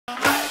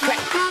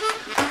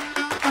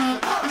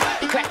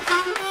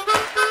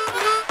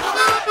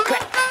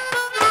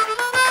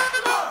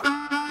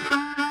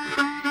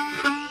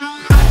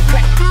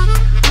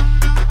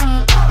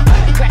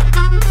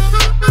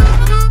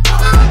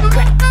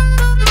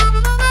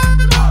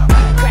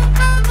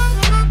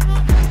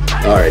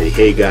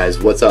Hey guys,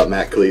 what's up?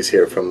 Matt Calise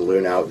here from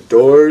Loon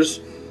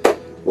Outdoors.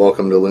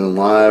 Welcome to Loon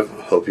Live.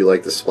 Hope you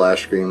like the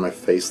splash screen. My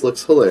face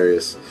looks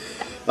hilarious.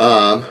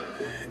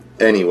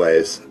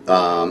 Anyways,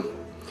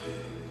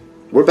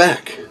 we're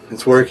back.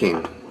 It's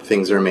working.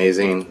 Things are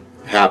amazing.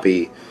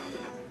 Happy.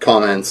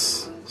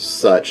 Comments,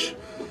 such.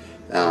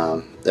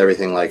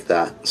 Everything like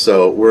that.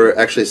 So we're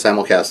actually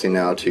simulcasting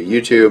now to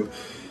YouTube.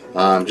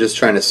 Just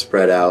trying to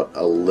spread out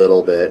a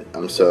little bit.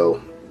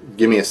 So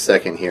give me a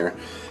second here.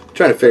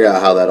 Trying to figure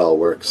out how that all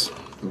works,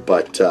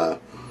 but at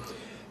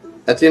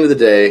the end of the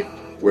day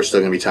we're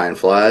still going to be tying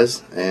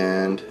flies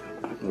and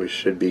we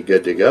should be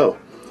good to go.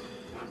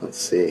 Let's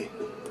see,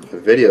 the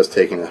video's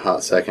taking a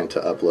hot second to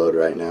upload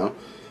right now,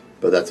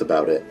 but that's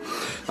about it.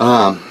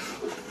 Alright,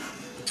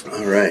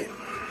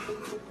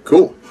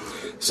 cool.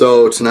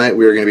 So tonight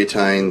we are going to be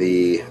tying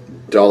the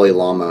Dolly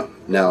Llama.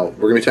 Now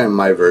we're going to be tying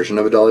my version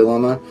of a Dolly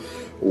Llama,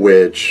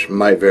 which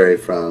might vary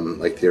from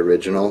like the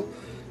original.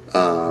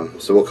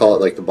 So we'll call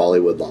it like the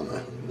Bollywood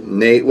Llama.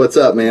 Nate, what's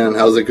up, man?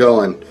 How's it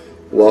going?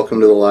 Welcome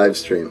to the live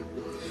stream.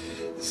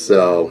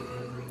 So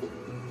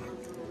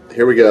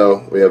here we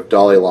go. We have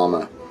Dolly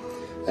Llama,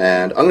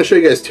 and I'm going to show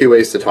you guys two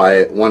ways to tie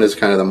it. One is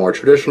kind of the more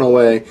traditional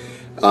way,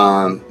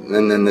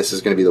 and then this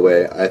is going to be the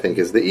way I think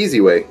is the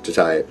easy way to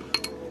tie it.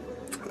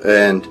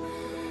 And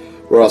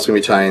we're also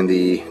going to be tying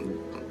the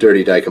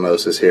Dirty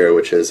Dicosmoecus here,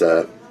 which is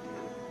a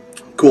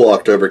cool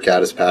October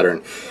caddis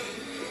pattern,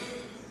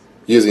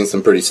 using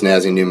some pretty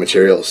snazzy new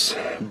materials.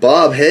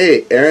 Bob,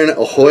 hey, Aaron,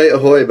 ahoy,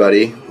 ahoy,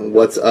 buddy.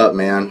 What's up,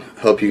 man?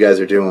 Hope you guys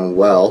are doing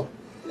well.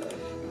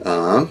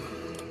 Hope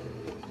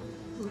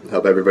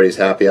everybody's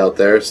happy out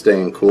there,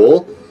 staying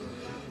cool.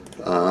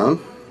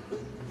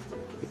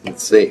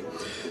 Let's see.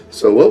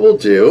 So what we'll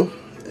do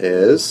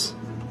is,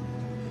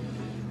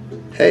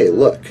 hey,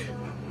 look,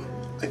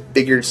 I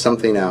figured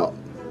something out.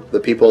 The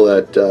people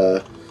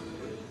that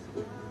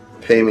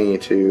pay me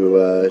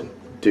to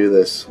do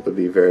this would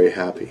be very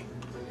happy.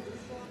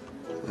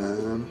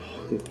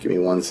 Give me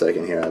 1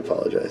 second here, I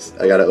apologize.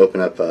 I gotta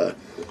open up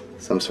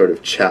some sort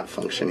of chat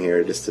function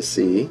here just to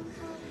see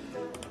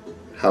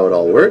how it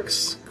all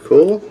works.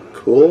 Cool,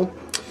 cool.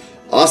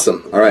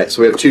 Awesome. Alright,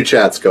 so we have two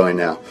chats going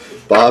now.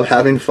 Bob,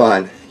 having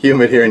fun.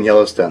 Humid here in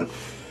Yellowstone.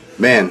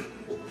 Man,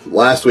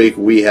 last week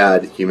we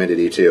had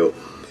humidity too.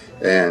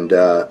 And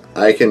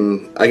I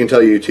can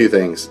tell you two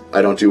things.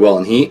 I don't do well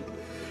in heat,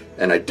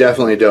 and I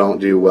definitely don't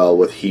do well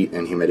with heat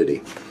and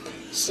humidity.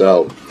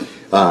 So,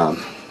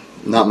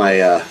 not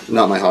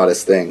my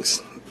hottest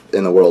things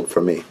in the world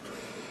for me.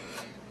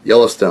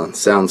 Yellowstone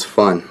sounds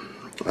fun.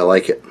 I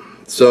like it.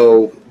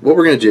 So what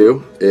we're going to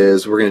do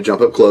is we're going to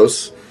jump up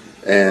close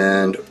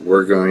and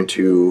we're going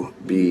to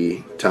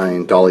be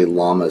tying Dolly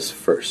Llamas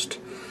first.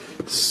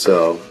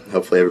 So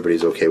hopefully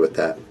everybody's okay with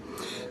that.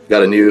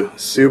 Got a new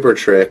super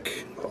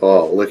trick.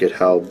 Oh, look at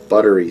how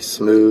buttery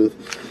smooth.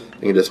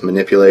 You can just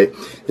manipulate.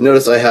 You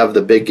notice I have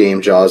the big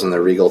game jaws and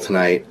the Regal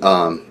tonight.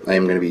 I am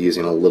going to be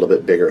using a little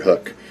bit bigger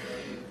hook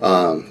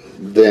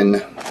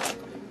than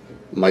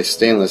my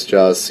stainless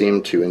jaws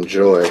seem to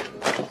enjoy,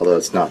 although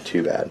it's not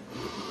too bad.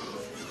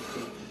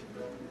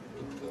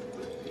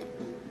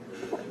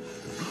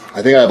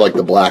 I think I have like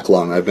the black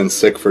lung. I've been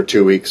sick for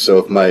 2 weeks, so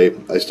if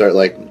I start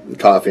like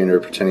coughing or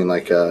pretending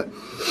like if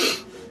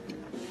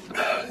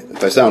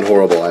I sound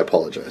horrible, I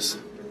apologize.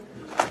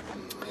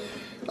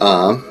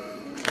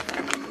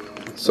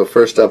 So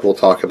first up, we'll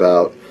talk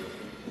about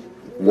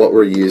what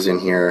we're using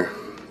here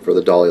for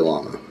the Dolly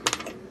Llama.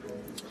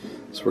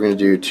 So we're going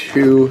to do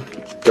two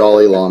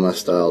Dolly Llama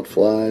styled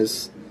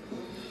flies.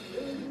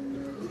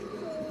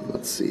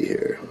 Let's see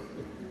here.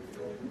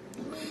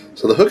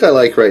 So the hook I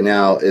like right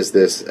now is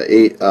this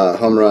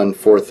Home Run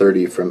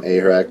 430 from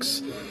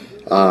Ahrex.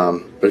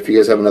 But if you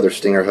guys have another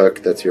stinger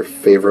hook that's your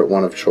favorite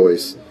one of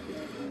choice,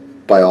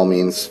 by all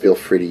means feel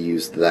free to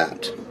use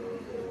that.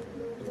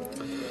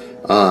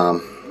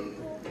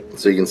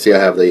 So you can see I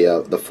have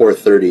the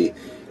 430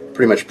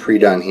 pretty much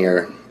pre-done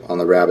here on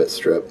the rabbit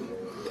strip.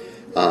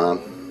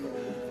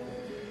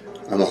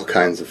 I'm all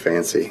kinds of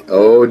fancy.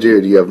 Oh,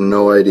 dude, you have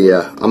no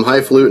idea. I'm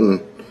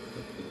highfalutin.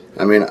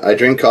 I mean, I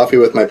drink coffee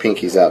with my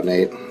pinkies out,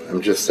 Nate. I'm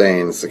just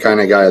saying, it's the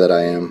kind of guy that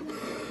I am.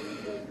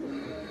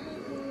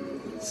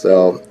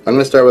 So, I'm going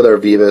to start with our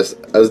Vivus.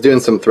 I was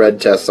doing some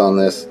thread tests on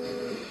this.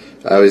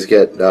 I always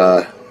get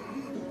the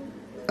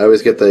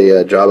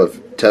job of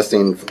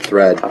testing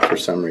thread for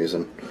some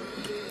reason.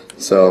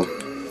 So,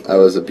 I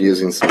was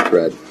abusing some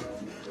thread.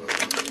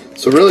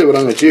 So really what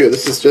I'm going to do,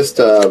 this is just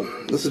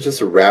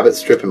a rabbit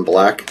strip in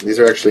black. These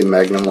are actually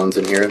Magnum ones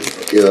in here.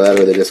 Either that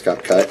or they just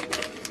got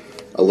cut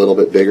a little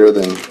bit bigger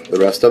than the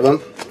rest of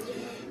them.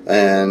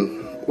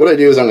 And what I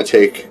do is I'm going to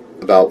take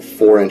about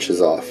 4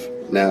 inches off.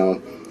 Now,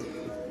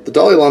 the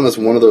Dolly Llama is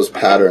one of those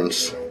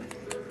patterns.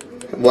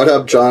 What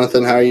up,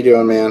 Jonathan? How are you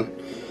doing, man?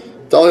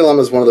 Dolly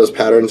Llama is one of those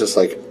patterns, just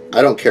like,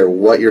 I don't care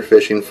what you're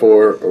fishing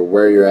for or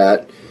where you're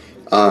at.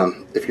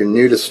 If you're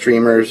new to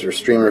streamers or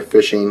streamer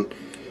fishing,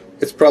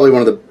 it's probably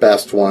one of the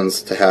best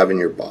ones to have in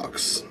your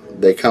box.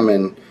 They come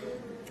in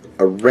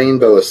a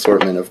rainbow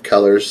assortment of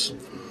colors.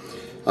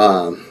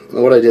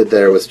 what I did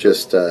there was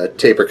just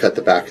taper cut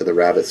the back of the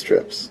rabbit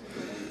strips.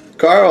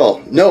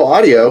 Carl, no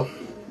audio.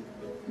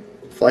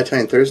 Fly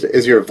tying Thursday.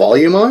 Is your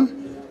volume on?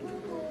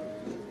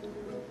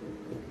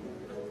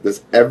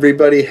 Does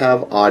everybody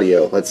have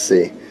audio? Let's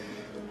see.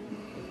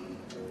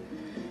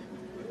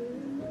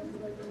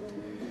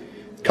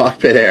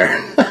 Cockpit air.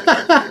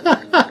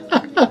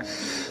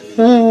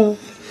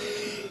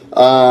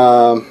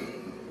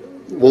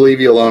 We'll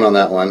leave you alone on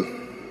that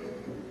one,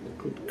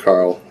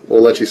 Carl.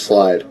 We'll let you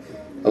slide.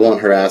 I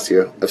won't harass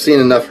you. I've seen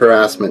enough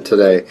harassment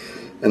today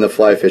in the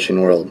fly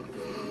fishing world.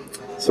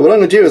 So what I'm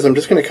going to do is I'm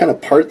just going to kind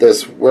of part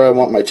this where I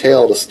want my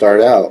tail to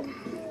start out.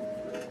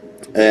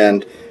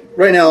 And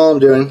right now all I'm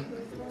doing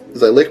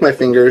is I lick my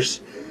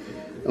fingers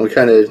and we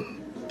kind of,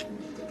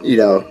 you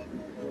know,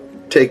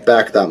 take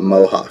back that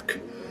mohawk.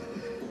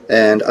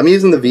 And I'm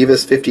using the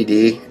Vivus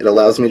 50D. It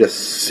allows me to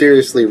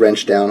seriously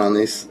wrench down on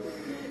these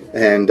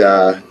and,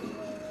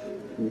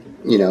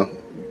 you know,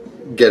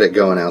 get it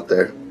going out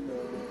there.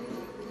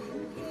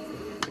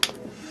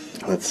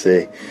 Let's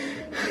see.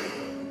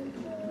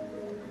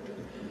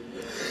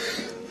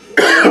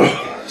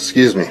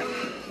 Excuse me.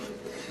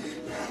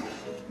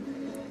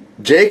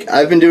 Jake,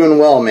 I've been doing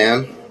well,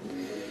 man.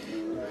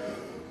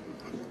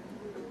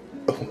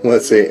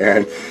 Let's see,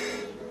 Aaron.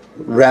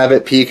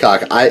 Rabbit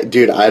peacock.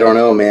 Dude, I don't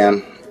know,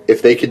 man.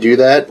 If they could do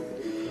that,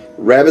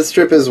 rabbit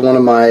strip is one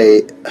of my,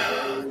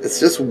 it's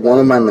just one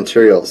of my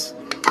materials.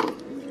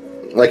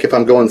 Like if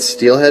I'm going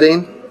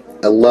steelheading,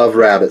 I love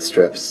rabbit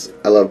strips.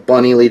 I love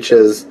bunny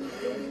leeches,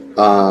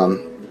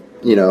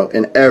 you know,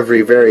 in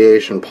every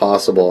variation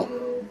possible.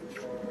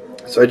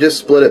 So I just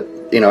split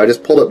it, you know, I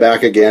just pulled it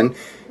back again.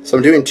 So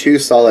I'm doing 2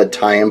 solid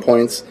tie-in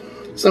points.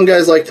 Some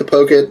guys like to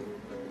poke it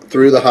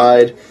through the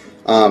hide.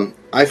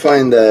 I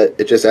find that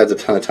it just adds a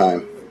ton of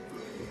time.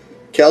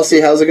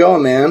 Kelsey, how's it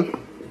going, man?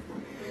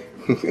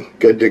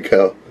 Good to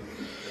go.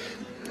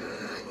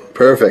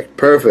 Perfect,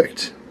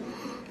 perfect.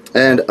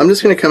 And I'm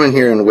just going to come in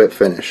here and whip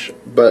finish.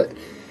 But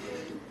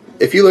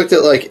if you looked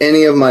at like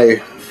any of my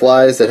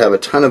flies that have a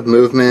ton of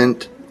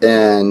movement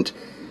and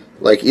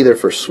like either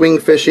for swing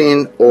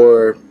fishing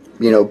or,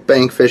 you know,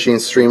 bank fishing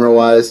streamer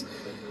wise,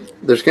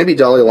 there's going to be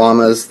Dolly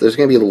llamas. There's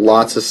going to be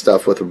lots of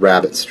stuff with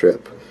rabbit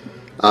strip.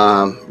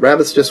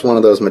 Rabbit's just one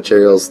of those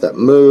materials that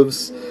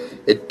moves.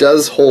 It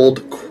does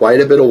hold quite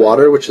a bit of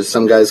water, which is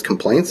some guys'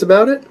 complaints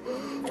about it.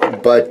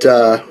 But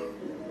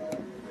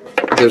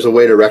there's a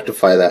way to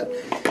rectify that.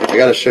 I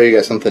got to show you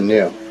guys something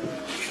new.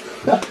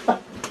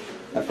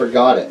 I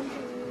forgot it.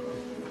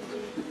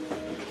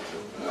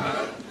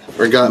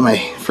 Forgot my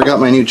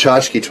new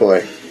tchotchke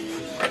toy.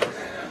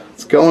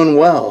 It's going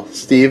well.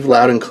 Steve,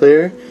 loud and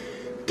clear.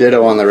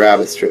 Ditto on the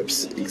rabbit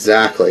strips.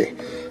 Exactly.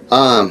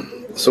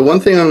 So one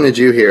thing I'm going to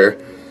do here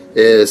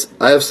is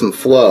I have some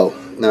flow.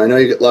 Now I know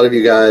a lot of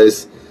you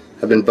guys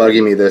have been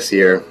bugging me this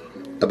year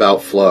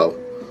about flow.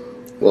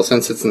 Well,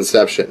 since its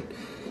inception,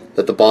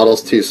 that the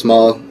bottle's too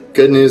small.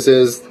 Good news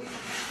is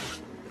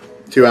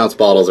 2-ounce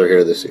bottles are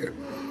here this year.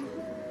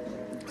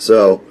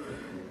 So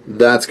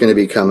that's going to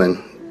be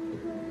coming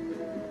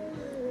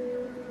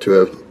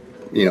to a,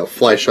 you know,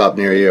 fly shop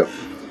near you.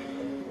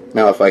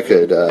 Now if I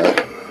could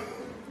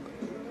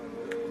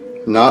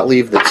not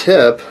leave the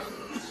tip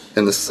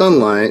in the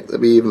sunlight,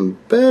 that'd be even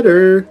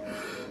better,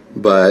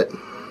 but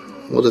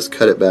we'll just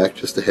cut it back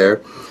just a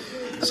hair.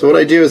 So what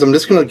I do is I'm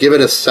just going to give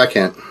it a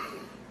second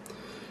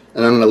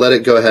and I'm going to let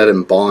it go ahead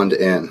and bond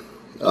in,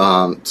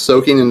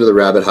 soaking into the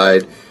rabbit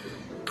hide,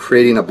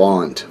 creating a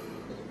bond.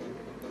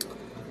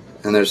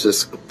 And there's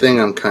this thing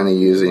I'm kind of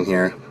using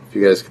here, if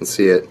you guys can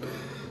see it.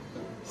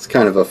 It's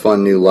kind of a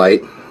fun new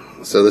light.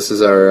 So this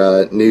is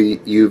our new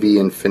UV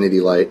infinity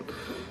light.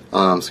 It's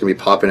going to be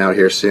popping out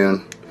here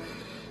soon.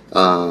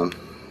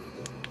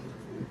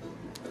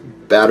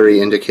 Battery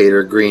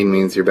indicator, green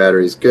means your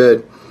battery's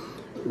good.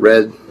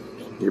 Red,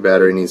 your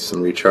battery needs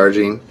some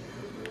recharging,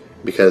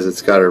 because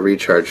it's got a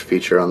recharge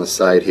feature on the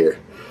side here.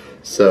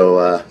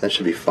 So that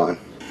should be fun.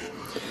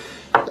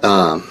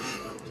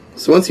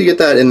 So once you get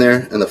that in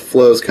there and the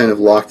flow's kind of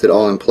locked it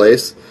all in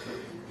place,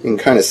 you can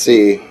kind of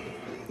see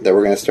that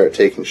we're going to start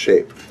taking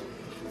shape.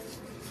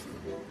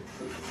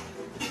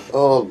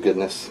 Oh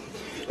goodness.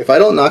 If I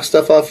don't knock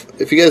stuff off,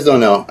 if you guys don't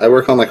know, I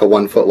work on like a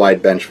 1-foot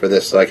wide bench for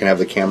this so I can have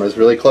the cameras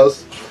really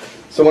close.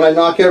 So when I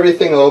knock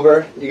everything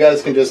over, you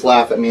guys can just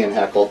laugh at me and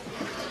heckle,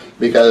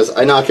 because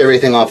I knock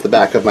everything off the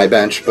back of my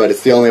bench, but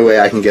it's the only way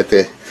I can get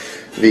the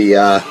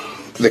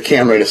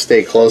camera to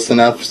stay close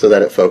enough so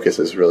that it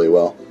focuses really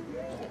well.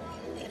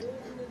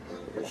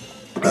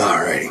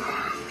 Alrighty.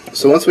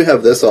 So once we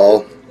have this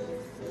all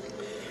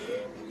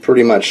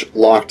pretty much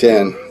locked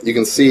in, you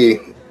can see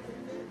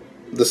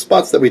the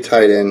spots that we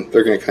tied in,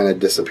 they're going to kind of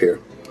disappear.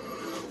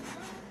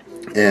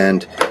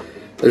 And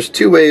there's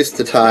 2 ways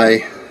to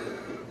tie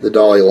the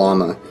Dolly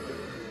llama.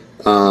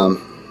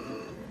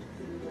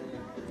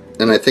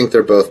 And I think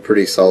they're both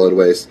pretty solid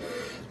ways.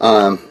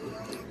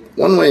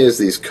 One way is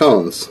these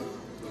cones.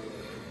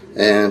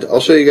 And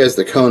I'll show you guys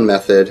the cone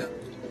method,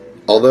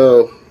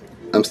 although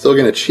I'm still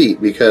going to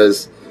cheat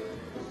because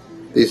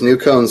these new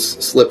cones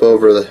slip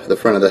over the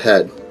front of the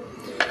head.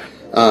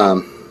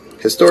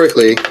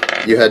 Historically,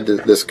 you had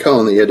this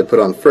cone that you had to put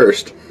on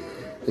first,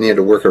 and you had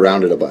to work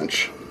around it a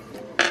bunch.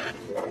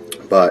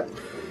 But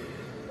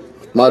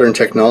modern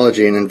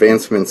technology and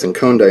advancements in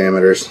cone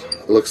diameters,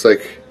 it looks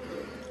like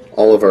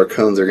all of our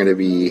cones are going to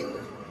be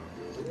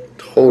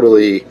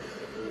totally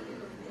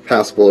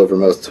passable over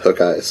most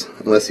hook eyes,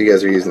 unless you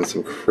guys are using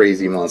some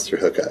crazy monster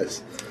hook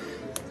eyes.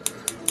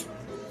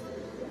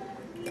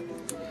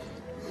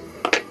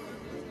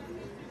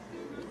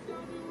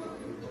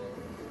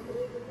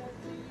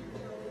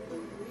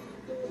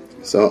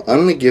 So I'm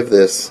going to give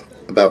this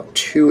about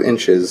 2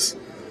 inches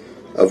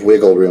of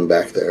wiggle room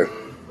back there.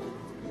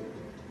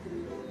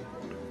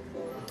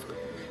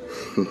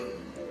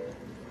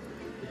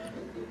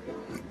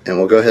 And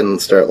we'll go ahead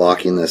and start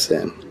locking this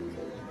in.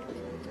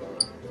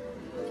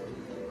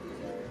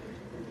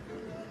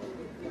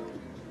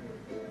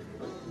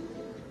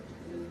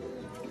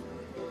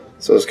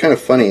 So it's kind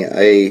of funny.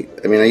 I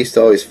mean, I used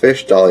to always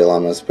fish Dolly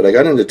llamas, but I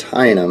got into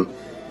tying them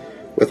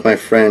with my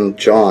friend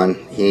John.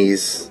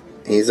 He's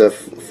a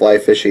fly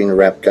fishing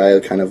rep guy,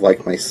 kind of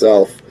like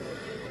myself,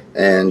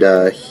 and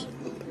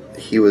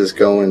he was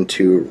going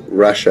to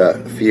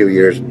Russia a few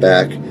years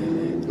back,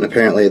 and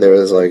apparently there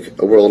was like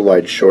a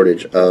worldwide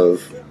shortage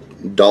of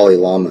Dolly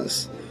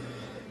llamas.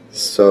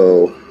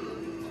 So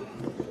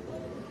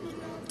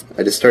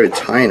I just started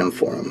tying them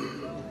for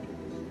him,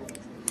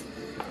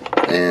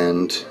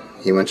 and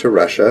he went to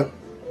Russia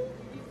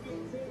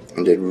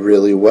and did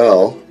really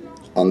well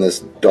on this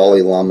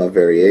Dolly llama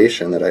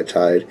variation that I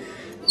tied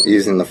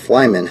using the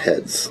flyman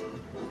heads.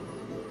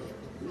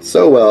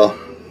 So well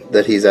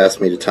that he's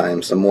asked me to tie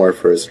him some more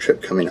for his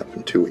trip coming up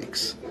in 2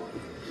 weeks.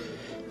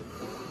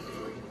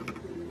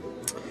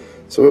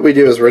 So what we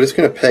do is we're just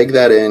going to peg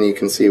that in. You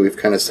can see we've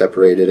kind of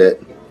separated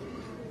it,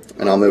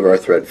 and I'll move our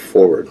thread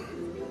forward.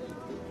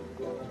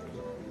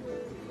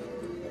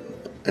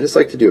 I just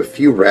like to do a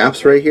few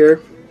wraps right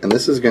here, and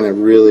this is going to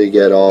really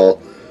get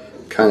all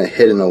kind of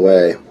hidden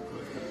away.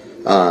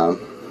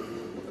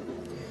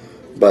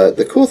 But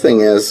the cool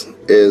thing is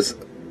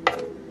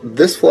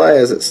this fly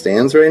as it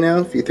stands right now,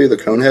 if you threw the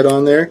cone head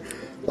on there,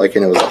 like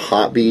and it was a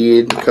hot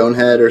bead cone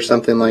head or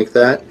something like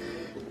that,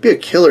 it'd be a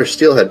killer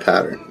steelhead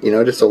pattern. You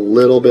know, just a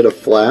little bit of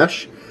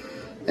flash,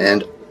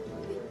 and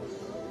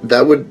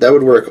that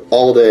would work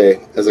all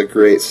day as a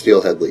great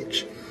steelhead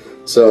leech.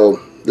 So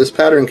this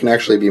pattern can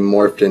actually be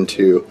morphed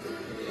into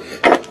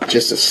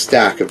just a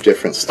stack of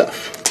different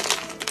stuff.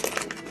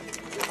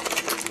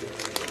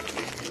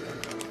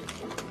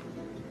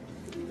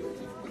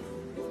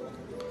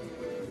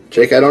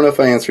 Jake, I don't know if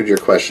I answered your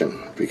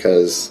question,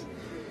 because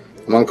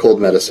I'm on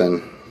cold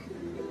medicine,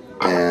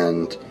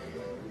 and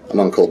I'm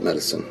on cold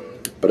medicine,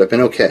 but I've been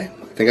okay.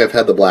 I think I've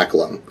had the black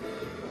lung,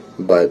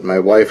 but my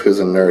wife, who's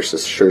a nurse,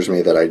 assures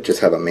me that I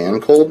just have a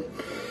man cold,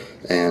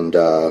 and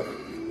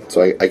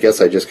so I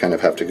guess I just kind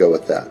of have to go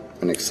with that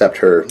and accept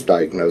her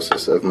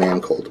diagnosis of man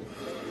cold.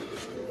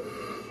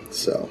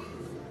 So,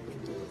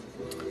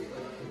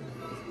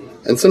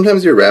 and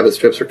sometimes your rabbit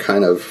strips are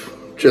kind of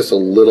just a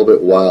little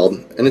bit wild,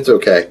 and it's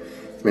okay.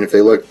 I mean, if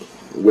they look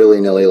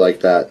willy-nilly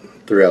like that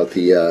throughout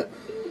the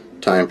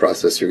tying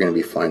process, you're going to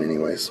be fine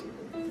anyways.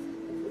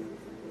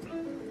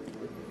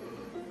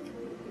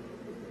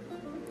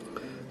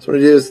 So what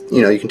it is,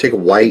 you know, you can take a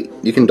white,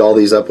 you can doll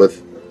these up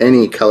with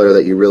any color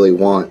that you really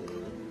want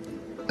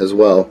as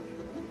well.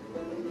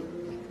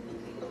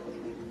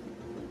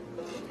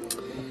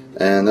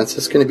 And that's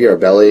just going to be our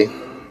belly.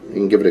 You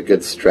can give it a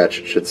good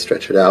stretch, it should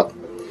stretch it out.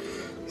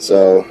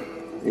 So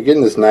you're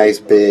getting this nice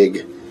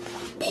big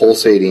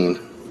pulsating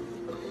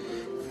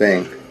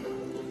thing.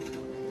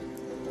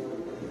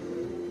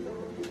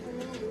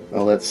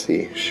 Well, let's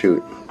see.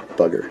 Shoot.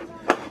 Bugger.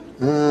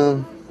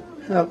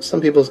 Some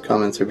people's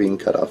comments are being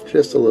cut off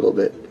just a little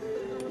bit.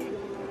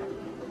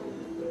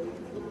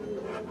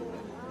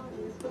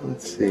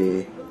 Let's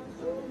see.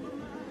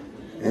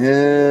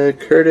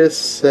 Curtis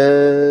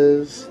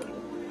says...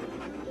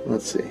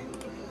 Let's see.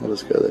 We'll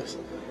just go this.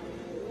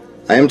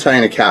 I am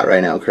tying a cat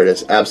right now,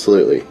 Curtis.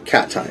 Absolutely.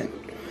 Cat tying.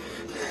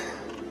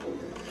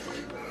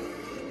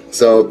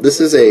 So this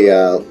is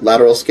a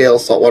lateral scale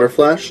saltwater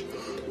flash,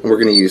 and we're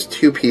going to use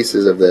 2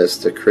 pieces of this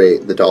to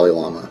create the Dolly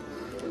llama.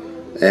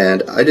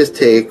 And I just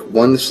take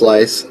one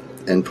slice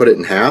and put it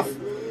in half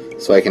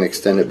so I can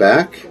extend it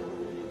back.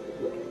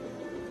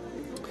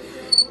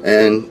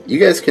 And you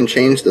guys can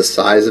change the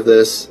size of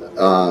this,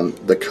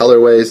 the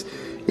colorways.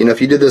 You know,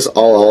 if you did this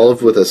all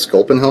olive with a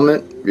sculpin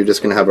helmet, you're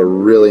just going to have a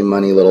really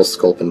money little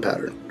sculpin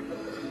pattern.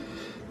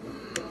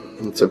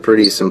 It's a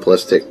pretty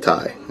simplistic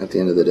tie at the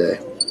end of the day.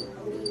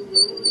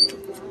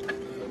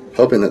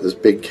 Hoping that this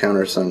big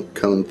countersunk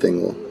cone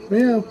thing will,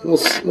 yeah,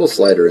 we'll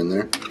slide her in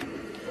there.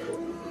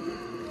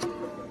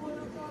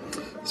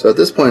 So at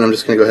this point, I'm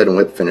just going to go ahead and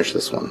whip finish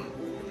this one.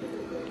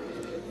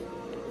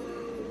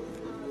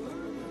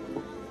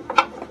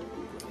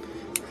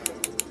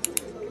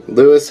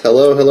 Lewis,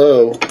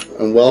 hello,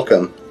 and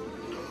welcome.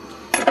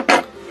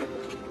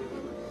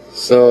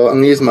 So I'm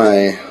going to use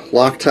my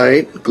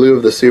Loctite glue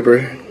of the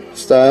super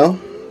style,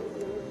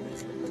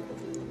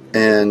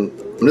 and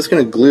I'm just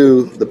going to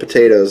glue the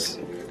potatoes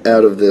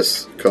out of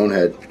this cone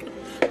head,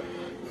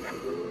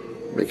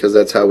 because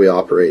that's how we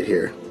operate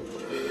here.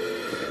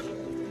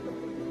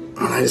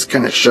 I just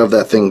kind of shove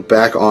that thing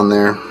back on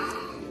there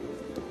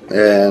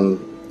and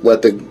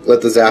let the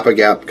Zappa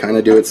Gap kind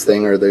of do its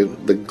thing, or the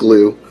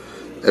glue.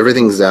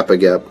 Everything's Zappa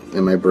Gap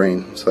in my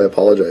brain, so I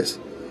apologize.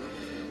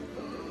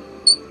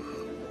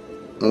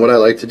 And what I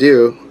like to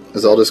do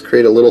is I'll just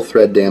create a little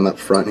thread dam up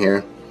front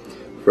here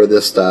for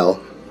this style.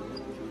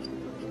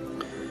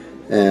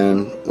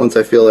 And once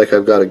I feel like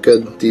I've got a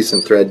good,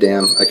 decent thread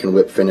dam, I can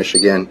whip finish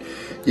again.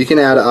 You can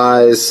add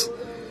eyes.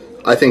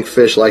 I think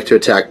fish like to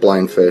attack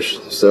blind fish,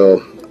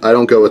 so I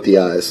don't go with the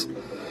eyes.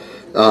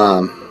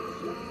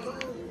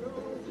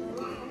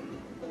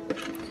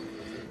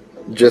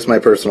 Just my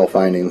personal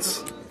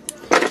findings.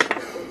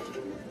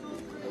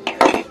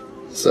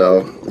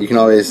 So you can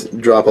always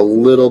drop a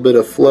little bit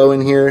of flow in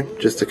here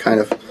just to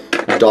kind of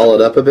doll it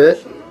up a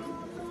bit.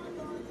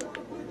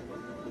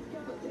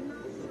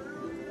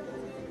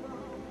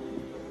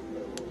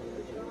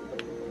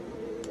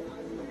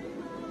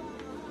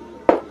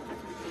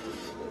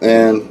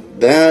 And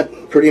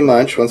that pretty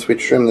much, once we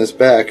trim this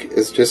back,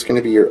 is just going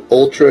to be your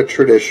ultra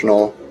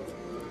traditional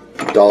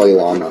Dolly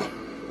Llama.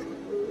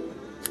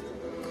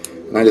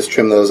 And I just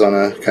trim those on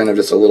a kind of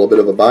just a little bit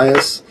of a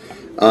bias.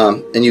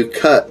 And you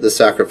cut the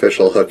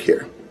sacrificial hook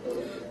here.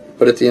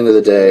 But at the end of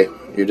the day,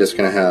 you're just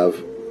going to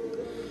have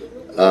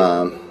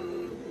a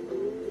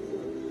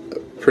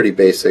pretty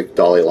basic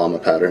Dolly Llama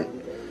pattern.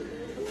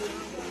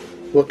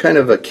 What kind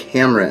of a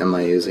camera am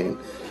I using?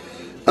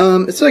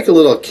 It's like a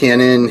little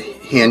Canon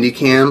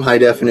Handycam, high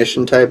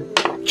definition type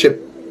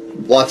chip,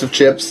 lots of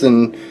chips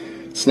and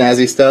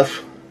snazzy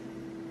stuff.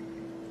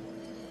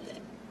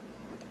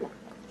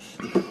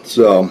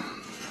 So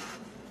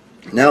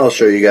now I'll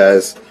show you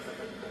guys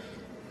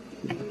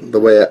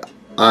the way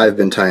I've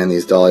been tying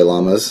these Dolly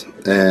Llamas,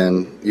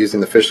 and using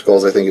the fish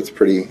skulls I think it's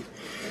pretty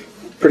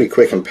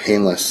quick and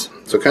painless.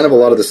 So kind of a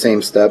lot of the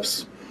same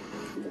steps.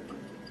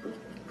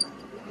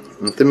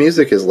 If the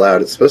music is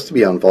loud, it's supposed to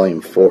be on volume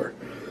 4,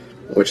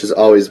 which has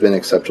always been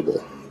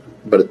acceptable.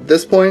 But at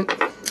this point,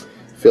 I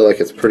feel like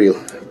it's pretty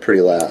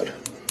loud.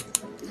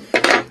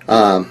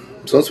 So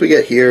once we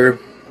get here,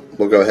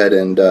 we'll go ahead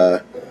and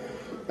I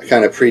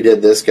kind of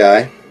pre-did this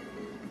guy.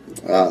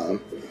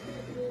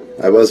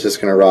 I was just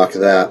going to rock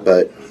that,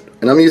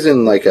 and I'm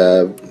using like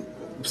a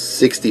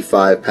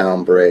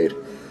 65-pound braid.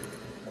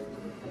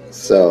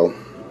 So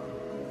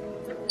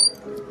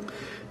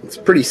it's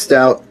pretty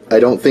stout.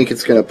 I don't think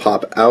it's going to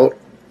pop out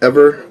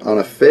ever on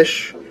a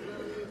fish.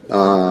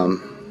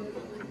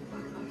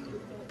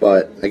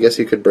 But I guess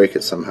you could break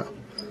it somehow.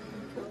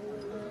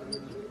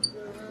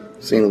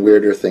 Seen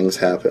weirder things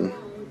happen.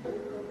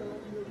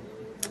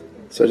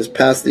 So I just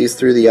pass these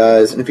through the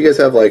eyes, and if you guys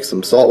have like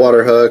some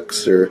saltwater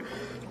hooks or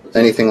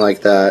anything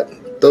like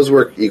that, those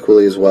work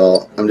equally as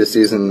well. I'm just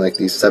using like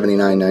these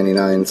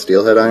 $79.99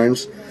 steelhead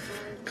irons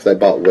because I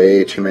bought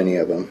way too many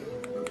of them.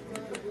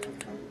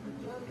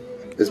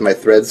 Is my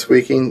thread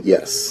squeaking?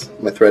 Yes,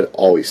 my thread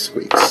always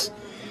squeaks.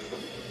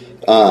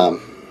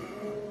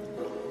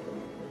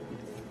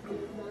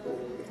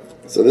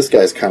 So this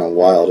guy's kind of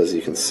wild, as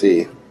you can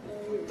see.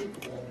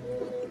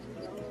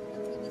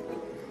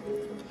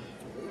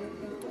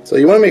 So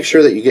you want to make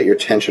sure that you get your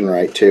tension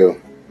right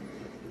too.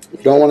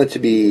 You don't want it to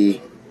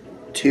be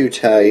too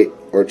tight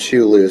or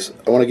too loose.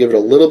 I want to give it a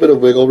little bit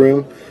of wiggle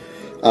room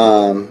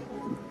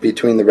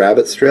between the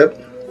rabbit strip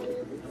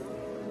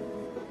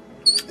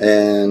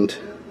and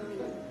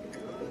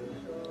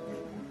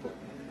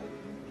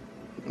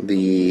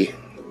the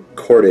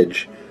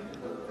cordage.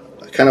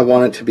 I kind of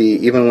want it to be,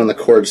 even when the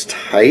cord's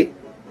tight,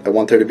 I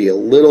want there to be a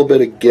little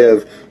bit of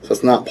give so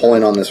it's not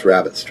pulling on this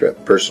rabbit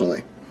strip,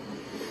 personally.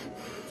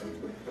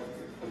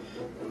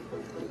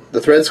 The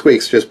thread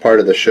squeak's just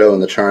part of the show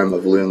and the charm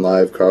of Loon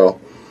Live,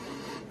 Carl.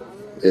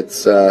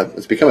 It's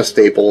become a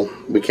staple.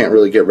 We can't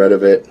really get rid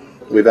of it.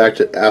 We've asked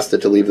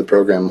it to leave the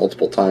program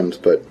multiple times,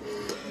 but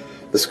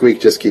the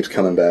squeak just keeps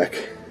coming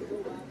back.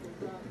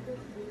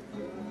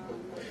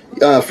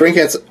 Frank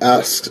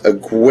asks a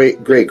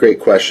great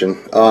question.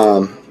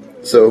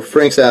 So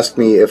Frank's asked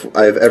me if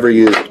I've ever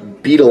used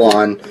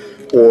beadle-on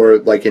or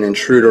like an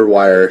intruder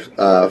wire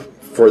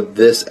for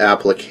this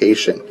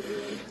application,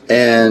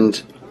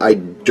 and I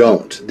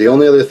don't. The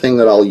only other thing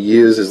that I'll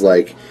use is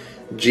like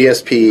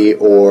GSP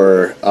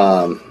or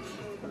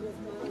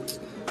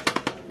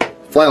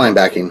fly line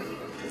backing,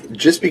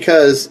 just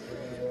because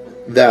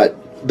that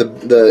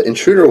the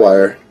intruder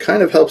wire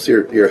kind of helps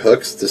your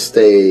hooks to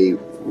stay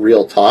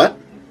real taut,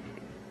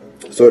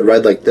 so it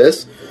ride like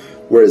this,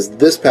 whereas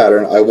this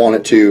pattern I want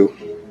it to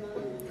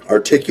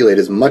articulate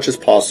as much as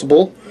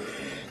possible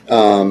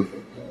and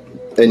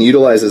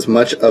utilize as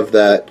much of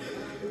that.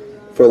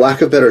 For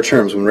lack of better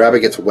terms, when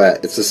rabbit gets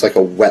wet, it's just like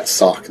a wet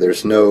sock.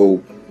 There's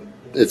no,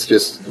 it's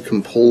just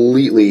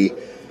completely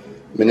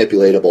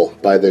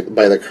manipulatable by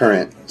the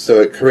current.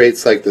 So it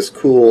creates like this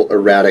cool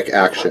erratic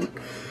action.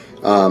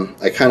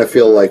 I kind of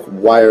feel like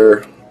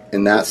wire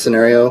in that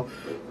scenario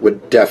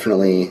would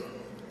definitely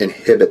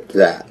inhibit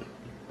that.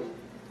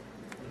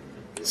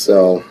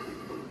 So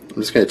I'm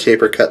just going to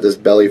taper cut this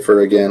belly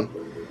fur again.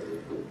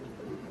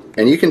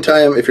 And you can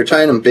tie them, if you're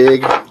tying them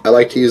big, I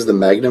like to use the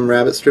Magnum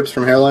rabbit strips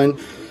from Hairline.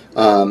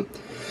 But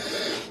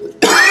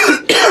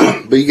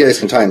you guys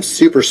can tie them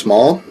super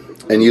small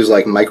and use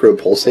like micro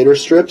pulsator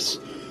strips,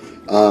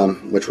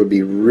 which would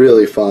be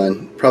really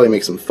fun. Probably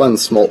make some fun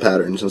smolt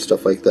patterns and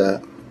stuff like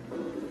that.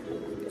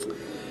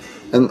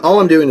 And all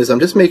I'm doing is I'm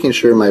just making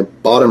sure my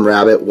bottom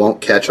rabbit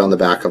won't catch on the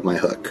back of my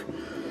hook.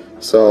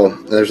 So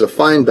there's a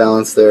fine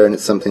balance there, and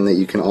it's something that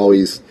you can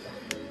always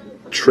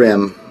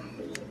trim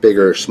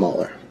bigger or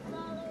smaller.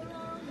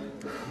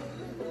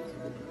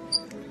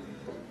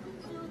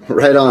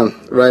 Right on,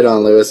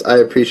 Lewis. I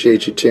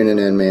appreciate you tuning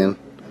in, man.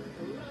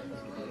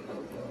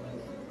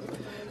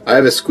 I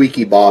have a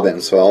squeaky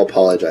bobbin, so I'll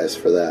apologize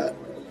for that.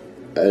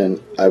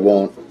 And I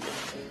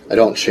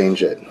don't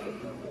change it.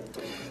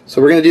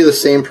 So we're going to do the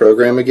same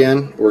program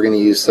again. We're going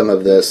to use some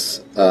of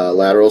this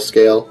lateral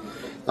scale.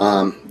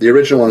 The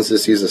original ones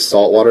just use a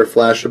saltwater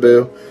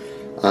Flashabou.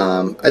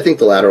 I think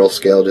the lateral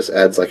scale just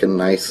adds like a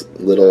nice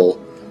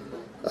little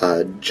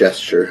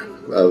gesture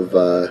of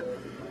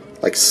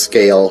like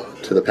scale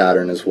to the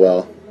pattern as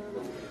well.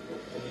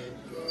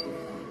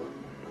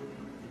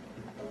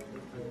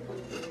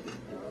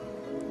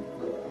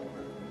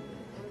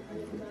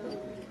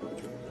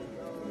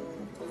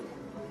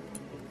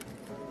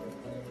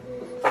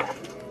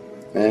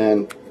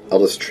 And I'll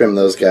just trim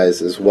those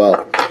guys as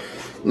well.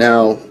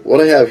 Now,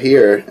 what I have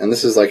here, and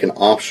this is like an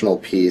optional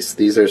piece,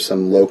 these are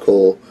some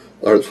loco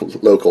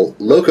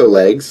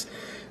legs.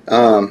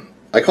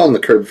 I call them the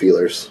curb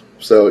feelers.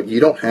 So you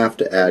don't have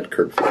to add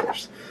curb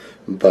feelers,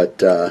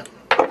 but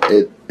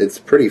it's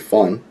pretty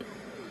fun.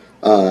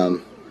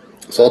 So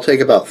I'll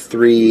take about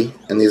 3,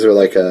 and these are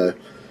like a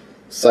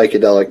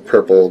psychedelic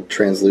purple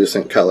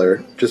translucent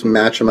color. Just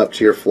match them up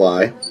to your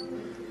fly.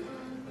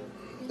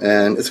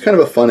 And it's kind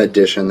of a fun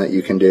addition that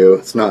you can do.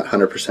 It's not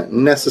 100%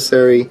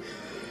 necessary,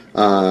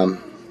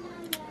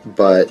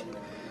 but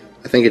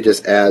I think it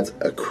just adds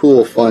a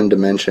cool, fun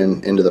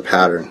dimension into the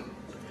pattern.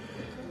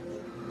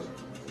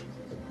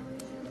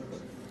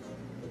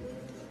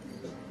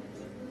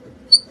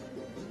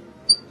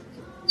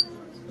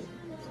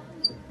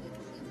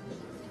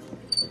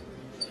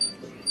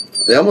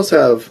 They almost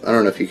have, I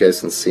don't know if you guys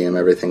can see them,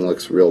 everything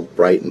looks real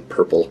bright and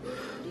purple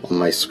on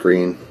my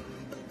screen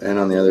and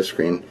on the other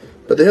screen.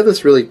 But they have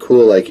this really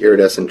cool, like,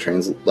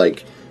 iridescent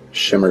like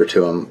shimmer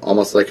to them,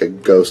 almost like a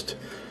ghost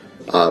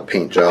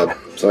paint job.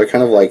 So I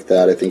kind of like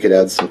that. I think it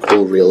adds some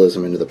cool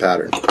realism into the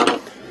pattern.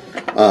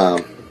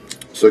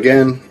 So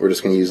again, we're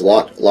just going to use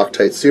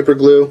Loctite super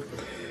glue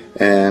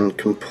and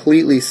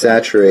completely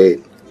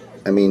saturate,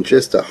 I mean,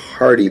 just a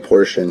hearty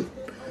portion.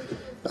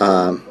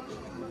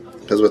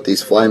 Because with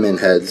these flyman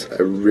heads,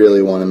 I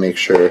really want to make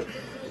sure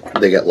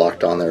they get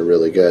locked on there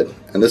really good.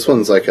 And this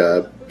one's like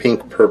a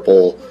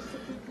pink-purple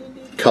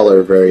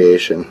color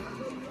variation.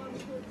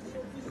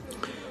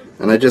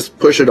 And I just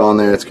push it on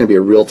there. It's going to be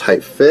a real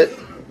tight fit.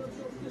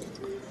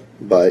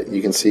 But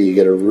you can see you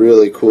get a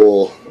really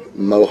cool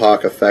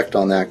mohawk effect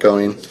on that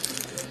going.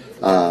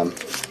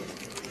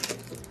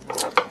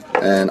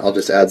 And I'll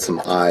just add some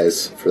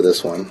eyes for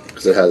this one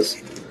because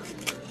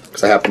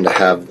I happen to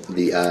have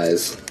the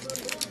eyes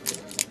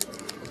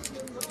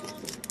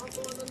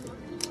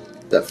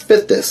that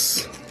fit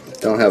this. I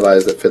don't have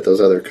eyes that fit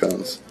those other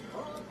cones.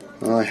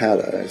 Well, I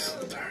had eyes.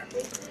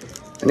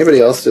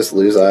 Anybody else just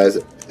lose eyes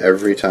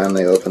every time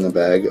they open the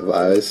bag of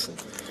eyes?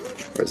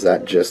 Or is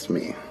that just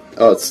me?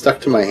 Oh, it's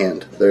stuck to my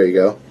hand. There you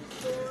go.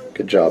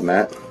 Good job,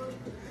 Matt.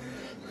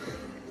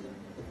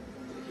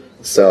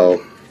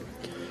 So,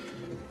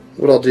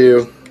 what I'll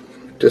do,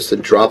 just a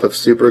drop of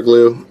super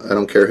glue. I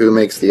don't care who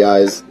makes the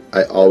eyes.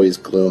 I always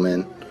glue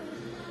them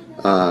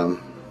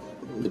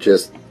in.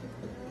 Just,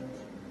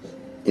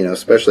 you know,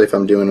 especially if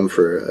I'm doing them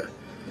for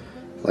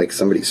like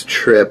somebody's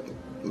trip,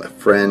 a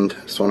friend.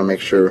 Just want to make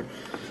sure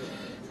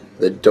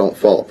they don't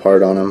fall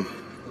apart on them.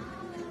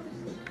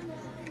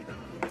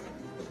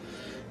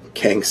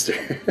 Gangster.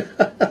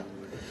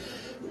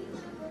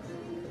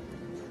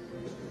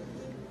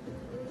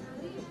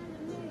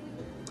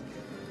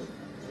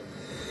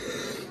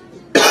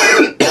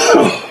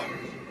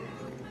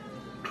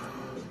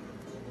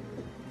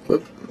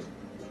 Whoop.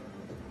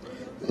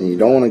 And you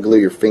don't want to glue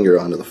your finger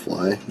onto the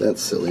fly.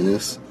 That's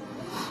silliness.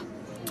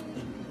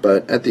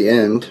 But at the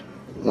end,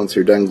 once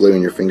you're done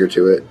gluing your finger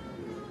to it,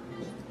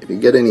 if you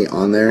get any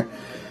on there,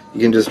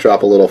 you can just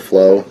drop a little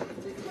flow,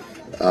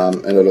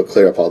 and it'll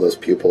clear up all those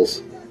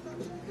pupils.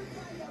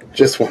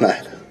 Just one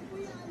eye.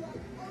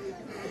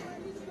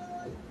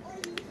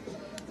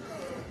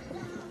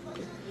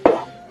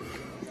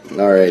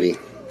 Alrighty.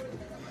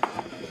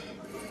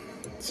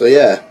 So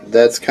yeah,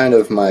 that's kind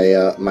of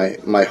my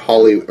my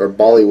Holly or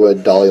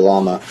Bollywood Dolly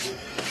Llama.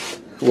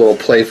 A little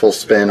playful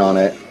spin on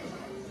it.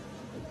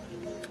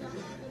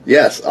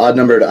 Yes, odd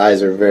numbered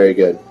eyes are very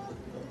good.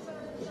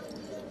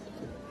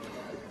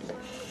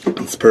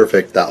 It's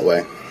perfect that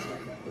way.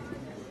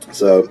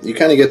 So you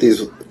kind of get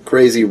these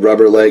crazy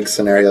rubber leg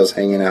scenarios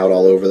hanging out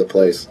all over the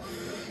place.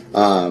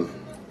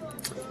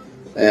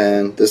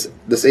 And this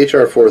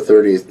HR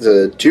 430 is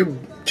a tube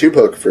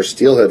hook for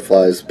steelhead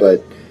flies,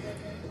 but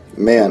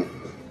man,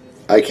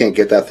 I can't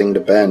get that thing to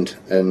bend,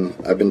 and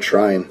I've been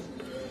trying.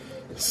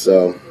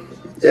 So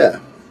yeah,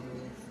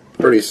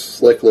 pretty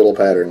slick little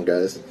pattern,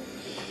 guys.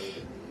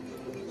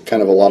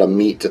 Kind of a lot of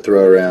meat to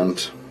throw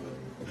around.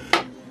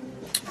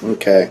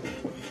 Okay.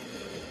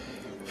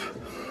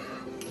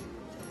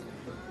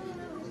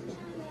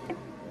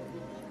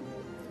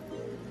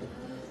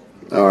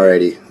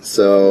 Alrighty,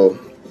 so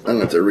I'm going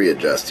to have to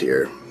readjust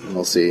here.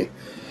 We'll see.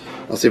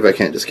 I'll see if I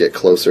can't just get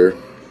closer.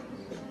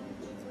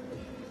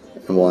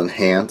 And we'll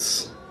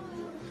enhance.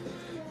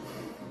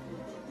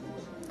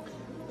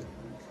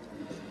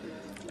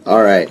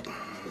 Alright,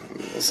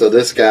 so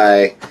this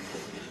guy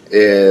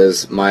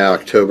is my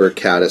October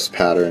caddis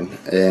pattern,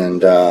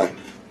 and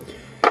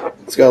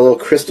it's got a little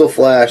crystal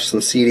flash, some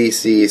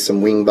CDC,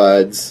 some wing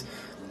buds.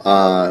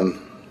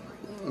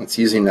 It's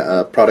using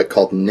a product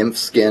called Nymph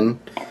Skin,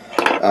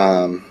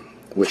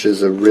 which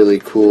is a really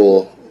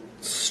cool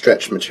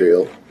stretch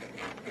material.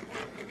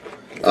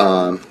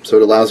 So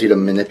it allows you to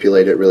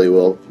manipulate it really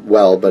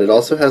well, but it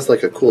also has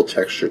like a cool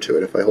texture to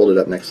it. If I hold it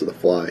up next to the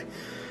fly,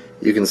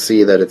 you can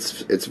see that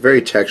it's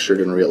very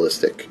textured and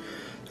realistic.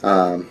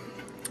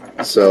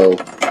 So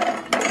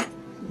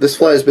this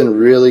fly has been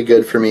really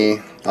good for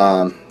me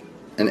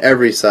in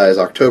every size.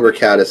 October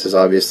caddis is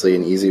obviously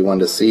an easy one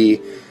to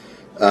see,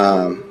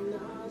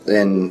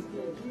 and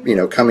you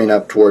know, coming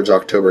up towards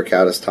October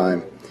caddis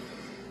time,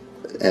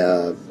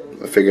 I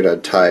figured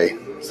I'd tie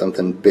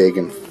something big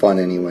and fun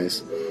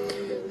anyways.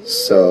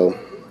 So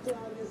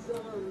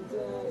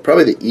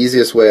probably the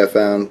easiest way I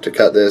found to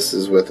cut this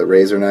is with a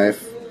razor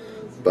knife,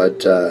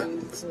 but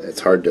it's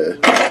hard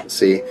to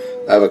see.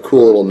 I have a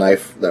cool little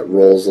knife that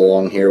rolls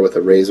along here with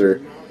a razor.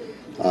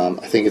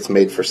 I think it's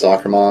made for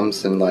soccer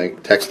moms and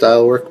like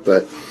textile work,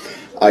 but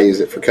I use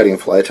it for cutting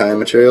fly tying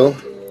material.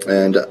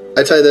 And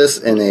I tie this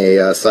in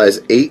a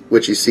size 8,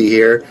 which you see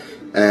here,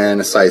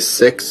 and a size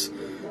 6.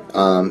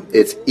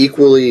 It's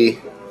equally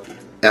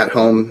at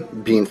home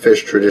being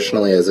fished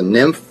traditionally as a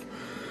nymph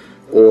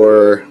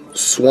or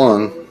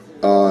swung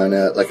on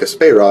like a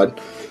spay rod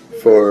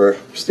for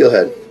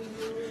steelhead.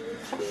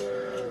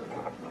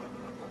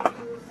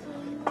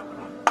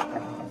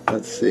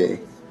 Let's see.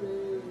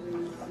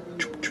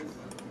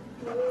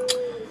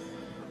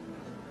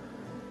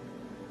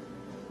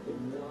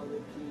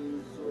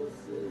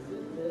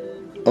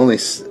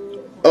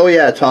 Oh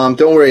yeah, Tom,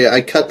 don't worry,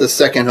 I cut the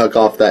second hook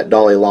off that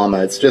Dolly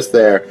Llama. It's just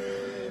there.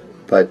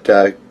 But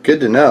good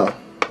to know.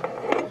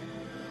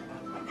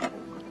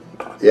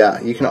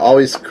 Yeah, you can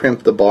always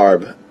crimp the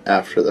barb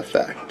after the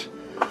fact.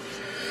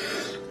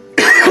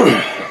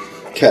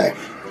 Okay.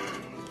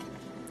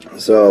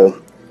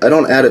 So, I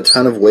don't add a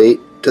ton of weight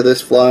to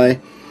this fly.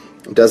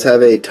 It does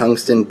have a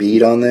tungsten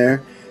bead on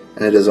there,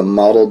 and it is a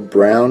mottled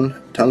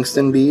brown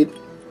tungsten bead.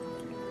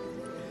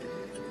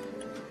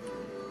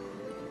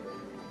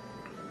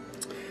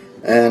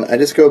 And I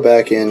just go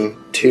back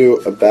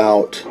into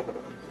about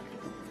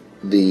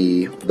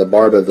the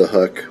barb of the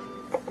hook,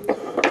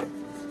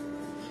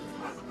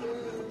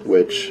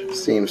 which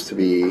seems to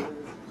be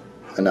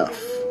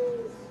enough.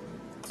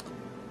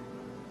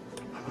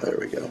 There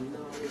we go.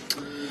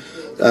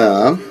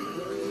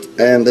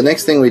 And the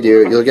next thing we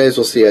do, you guys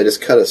will see I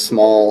just cut a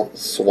small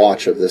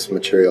swatch of this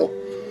material.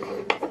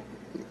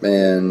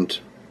 And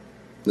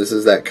this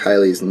is that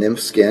Kylie's Nymph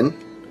Skin.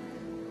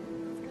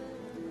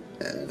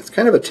 And it's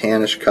kind of a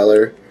tannish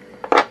color.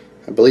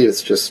 I believe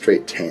it's just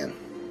straight tan.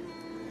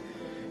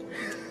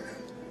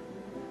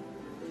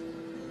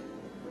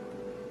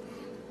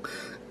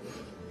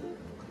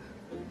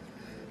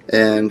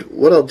 And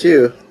what I'll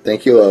do,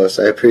 thank you Lois,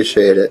 I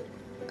appreciate it,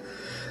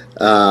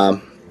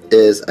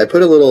 is I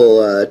put a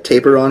little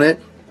taper on it,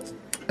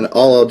 and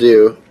all I'll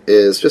do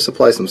is just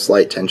apply some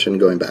slight tension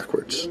going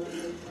backwards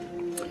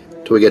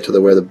till we get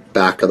to where the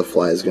back of the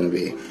fly is going to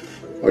be,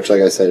 which,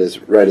 like I said, is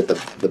right at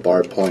the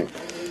barb point.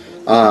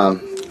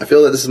 I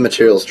feel that this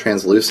material is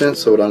translucent,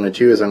 so what I'm going to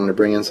do is I'm going to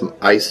bring in some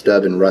ice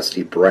dub and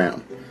rusty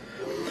brown.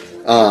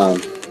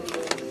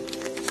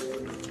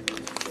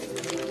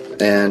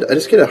 And I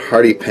just get a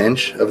hearty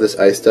pinch of this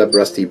ice dub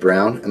rusty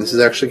brown, and this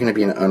is actually going to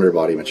be an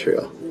underbody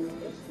material.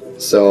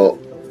 So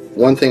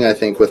one thing I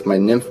think with my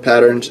nymph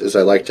patterns is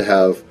I like to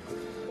have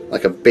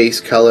like a base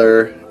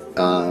color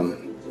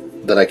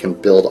that I can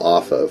build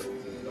off of.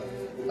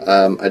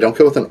 I don't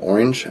go with an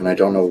orange, and I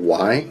don't know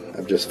why.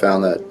 I've just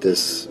found that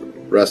this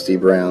rusty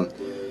brown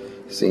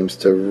seems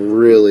to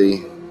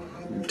really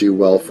do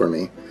well for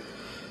me.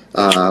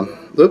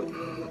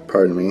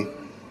 Pardon me.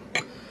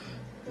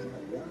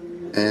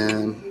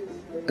 And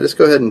I just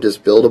go ahead and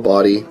just build a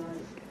body.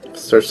 If it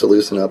starts to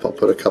loosen up, I'll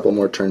put a couple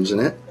more turns in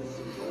it.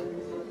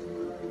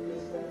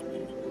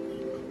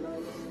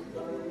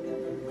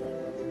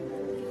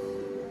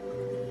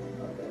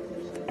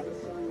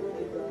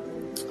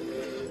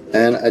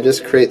 And I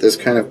just create this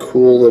kind of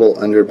cool little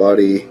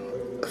underbody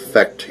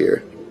effect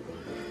here.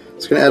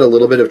 It's going to add a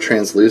little bit of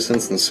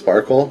translucence and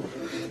sparkle.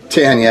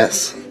 Tan,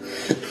 yes.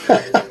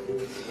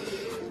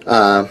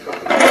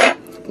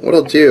 What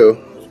I'll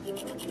do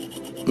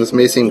This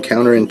may seem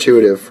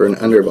counterintuitive for an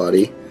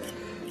underbody,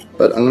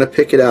 but I'm going to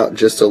pick it out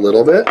just a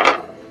little bit.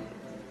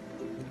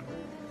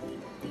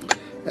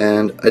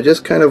 And I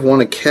just kind of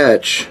want to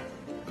catch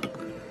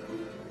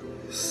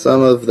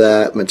some of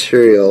that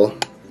material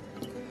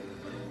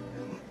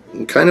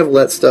and kind of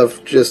let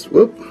stuff just,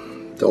 whoop,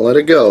 don't let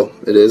it go.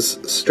 It is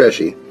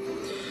stretchy.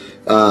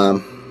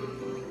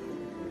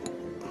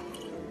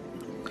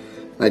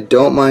 I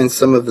don't mind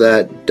some of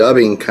that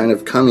dubbing kind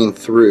of coming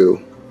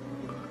through.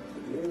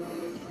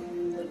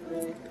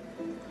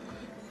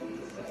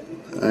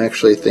 I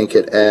actually think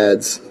it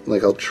adds,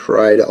 like I'll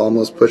try to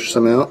almost push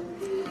some out.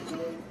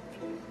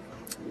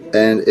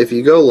 And if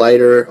you go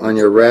lighter on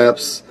your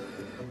wraps,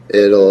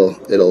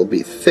 it'll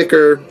be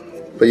thicker,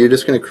 but you're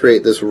just going to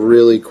create this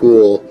really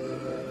cool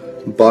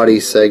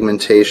body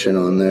segmentation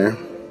on there.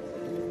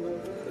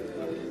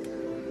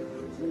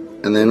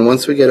 And then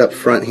once we get up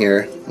front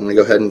here, I'm going to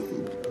go ahead and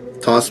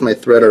toss my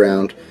thread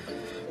around,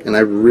 and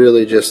I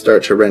really just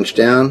start to wrench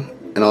down,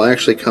 and I'll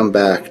actually come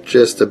back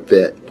just a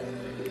bit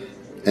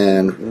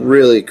and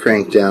really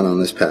crank down on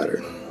this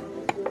pattern.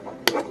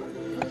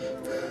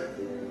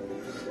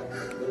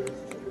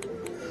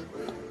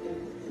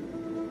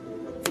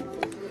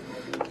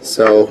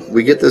 So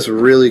we get this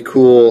really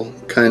cool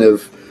kind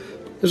of,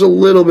 there's a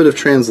little bit of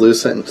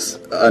translucence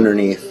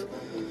underneath,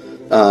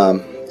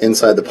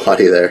 inside the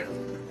body there.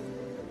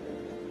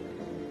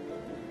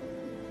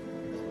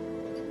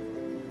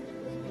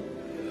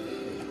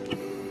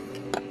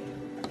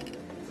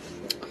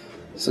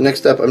 So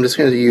next up, I'm just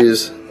going to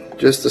use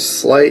just a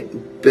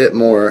slight bit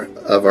more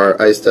of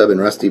our ice dub and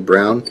rusty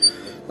brown,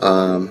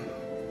 and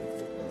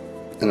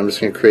I'm just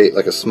going to create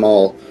like a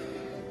small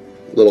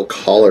little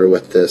collar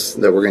with this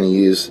that we're going to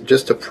use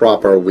just to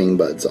prop our wing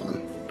buds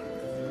on.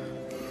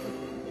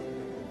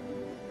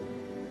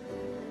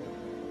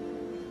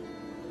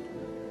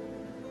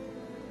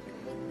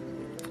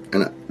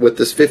 And with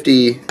this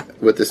 50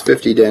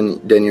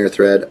 denier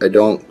thread, I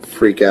don't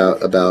freak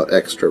out about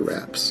extra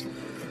wraps.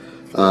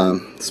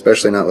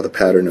 Especially not with a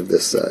pattern of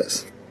this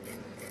size.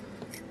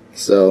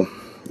 So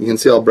you can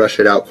see I'll brush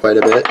it out quite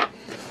a bit,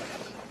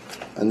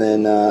 and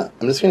then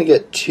I'm just going to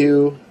get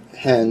 2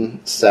 hen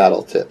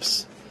saddle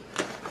tips.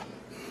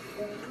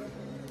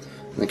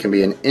 It can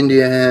be an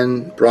India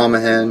hen, Brahma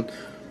hen,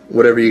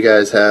 whatever you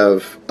guys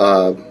have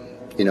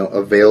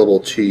available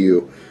to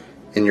you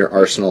in your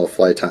arsenal of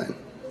fly tying.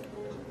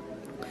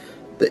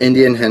 The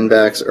Indian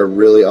henbacks are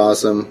really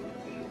awesome.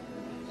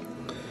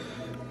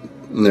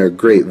 And they're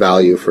great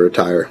value for a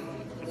tire.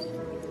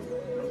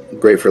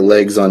 Great for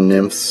legs on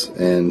nymphs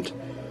and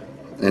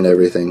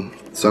everything.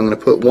 So I'm going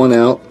to put one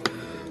out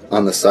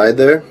on the side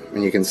there,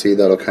 and you can see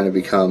that'll kind of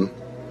become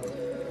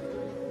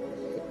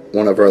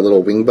one of our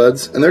little wing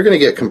buds. And they're going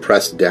to get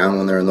compressed down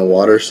when they're in the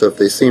water, so if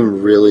they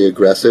seem really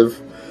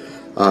aggressive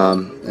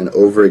and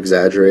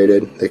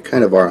over-exaggerated, they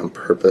kind of are on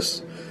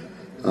purpose.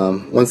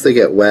 Once they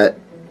get wet,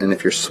 and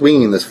if you're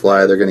swinging this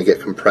fly, they're going to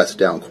get compressed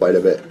down quite a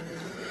bit.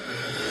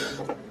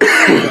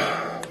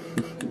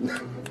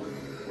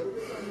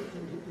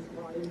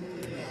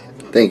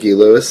 Thank you,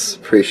 Lewis.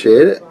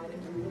 Appreciate it.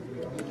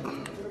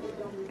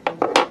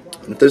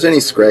 If there's any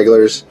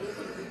scragglers,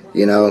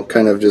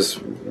 kind of just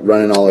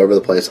running all over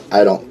the place,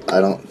 I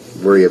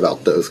don't worry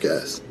about those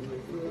guys.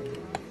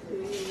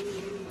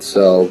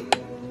 So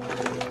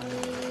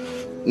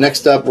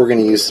next up, we're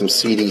going to use some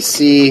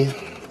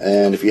CDC,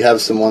 and if you have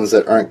some ones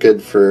that aren't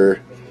good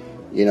for,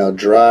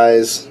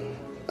 dries,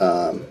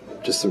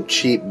 just some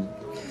cheap,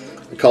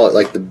 I call it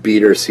like the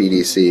beater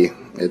CDC.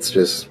 It's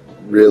just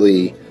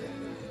really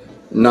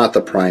not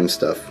the prime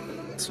stuff.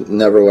 It's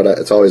never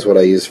it's always what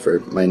I use for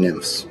my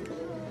nymphs.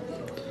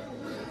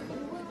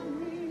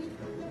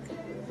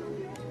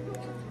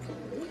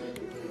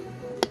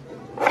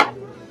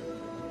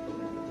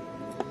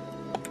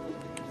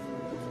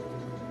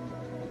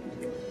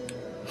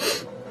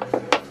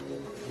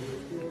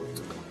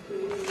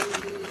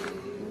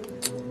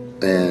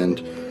 And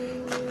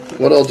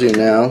what I'll do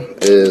now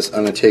is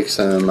I'm going to take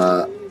some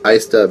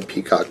Ice Dub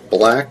Peacock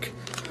Black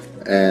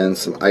and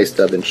some Ice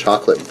Dub in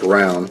Chocolate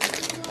Brown,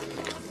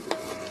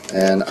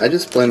 and I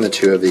just blend the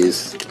two of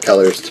these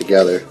colors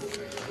together.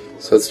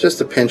 So it's just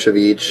a pinch of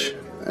each,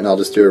 and I'll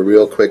just do a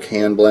real quick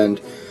hand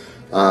blend.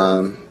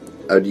 I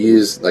would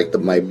use like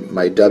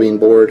my dubbing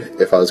board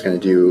if I was going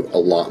to do a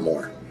lot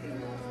more.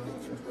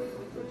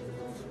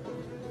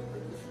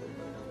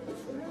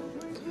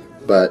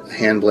 But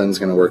hand blend is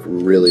going to work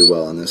really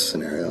well in this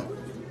scenario.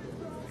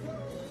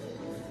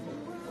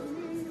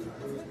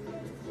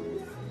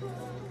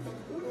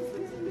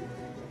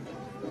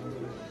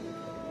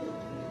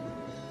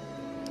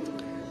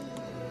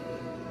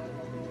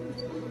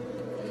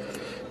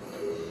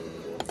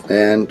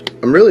 And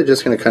I'm really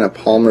just going to kind of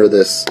palmer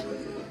this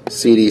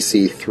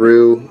CDC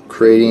through,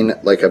 creating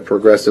like a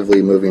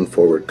progressively moving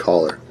forward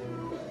collar.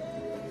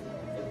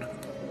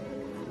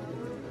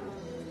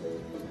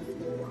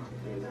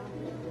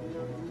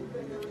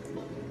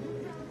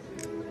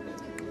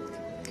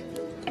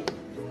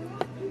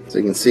 So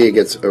you can see it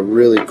gets a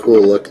really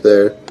cool look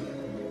there.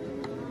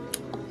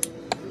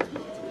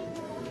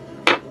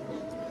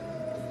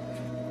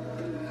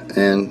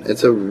 and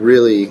it's a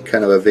really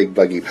kind of a big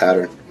buggy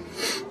pattern.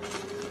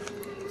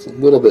 It's a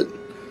little bit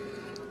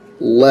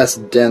less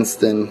dense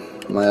than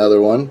my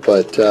other one,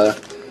 but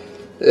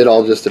it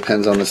all just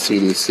depends on the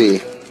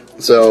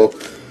CDC. So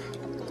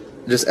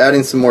just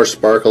adding some more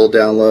sparkle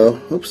down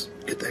low. Oops,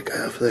 get that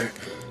guy off of there.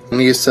 I'm going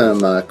to use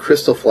some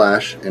crystal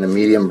flash in a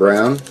medium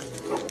brown.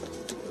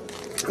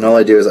 And all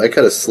I do is I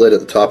cut a slit at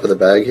the top of the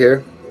bag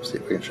here. See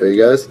if I can show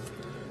you guys.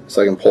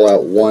 So I can pull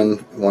out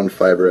one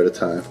fiber at a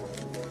time.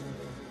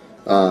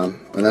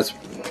 And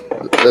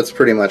that's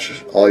pretty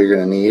much all you're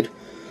going to need.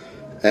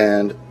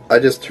 And I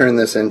just turn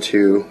this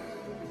into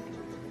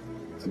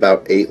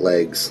about 8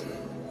 legs.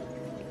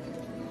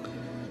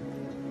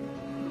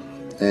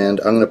 And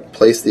I'm going to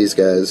place these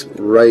guys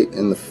right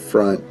in the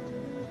front,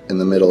 in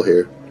the middle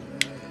here.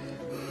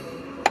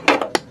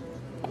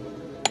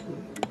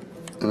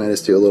 And I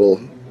just do a little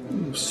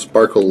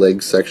sparkle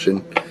leg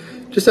section.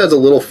 Just adds a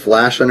little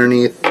flash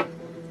underneath,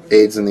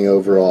 aids in the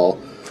overall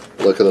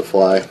look of the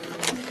fly.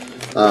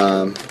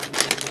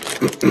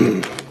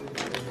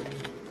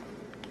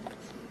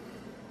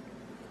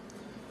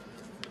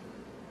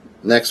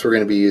 Next we're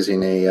going to be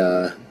using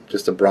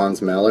just a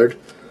bronze mallard.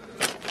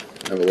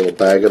 I have a little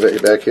bag of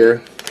it back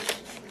here.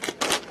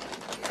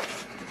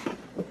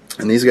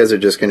 And these guys are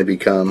just going to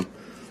become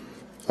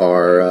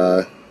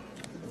our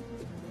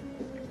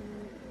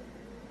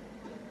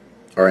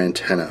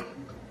antenna.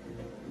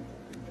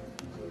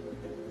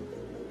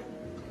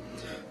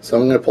 So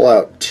I'm going to pull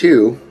out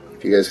 2,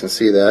 if you guys can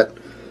see that,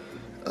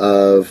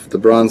 of the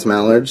bronze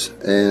mallards,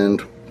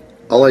 and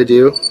all I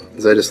do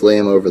is I just lay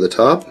them over the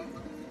top.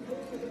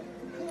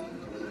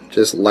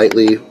 Just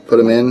lightly put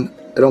them in.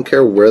 I don't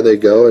care where they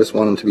go, I just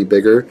want them to be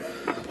bigger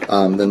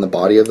than the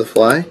body of the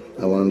fly.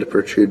 I want them to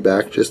protrude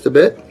back just a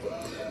bit.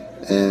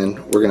 And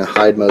we're going to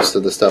hide most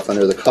of the stuff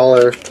under the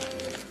collar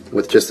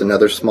with just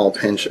another small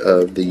pinch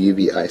of the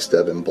UV eye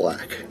stub in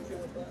black.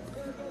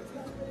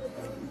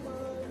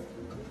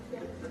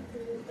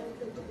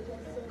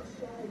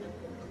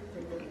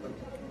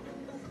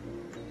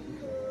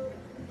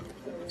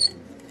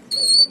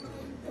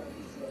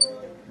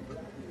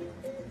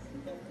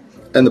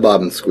 And the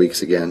bobbin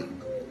squeaks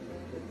again.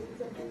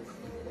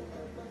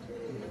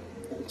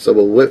 So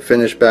we'll whip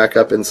finish back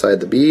up inside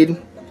the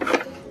bead.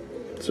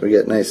 So we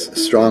get nice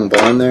strong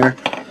bond there.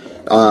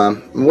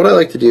 What I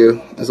like to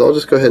do is I'll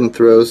just go ahead and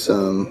throw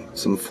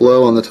some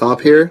flow on the top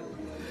here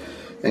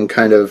and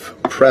kind of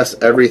press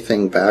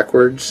everything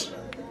backwards.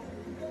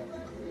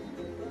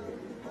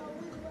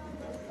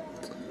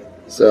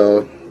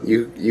 So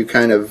you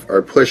kind of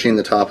are pushing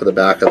the top of the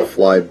back of the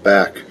fly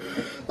back.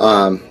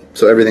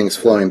 So everything's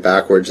flowing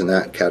backwards in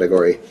that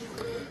category.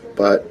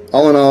 But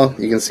all in all,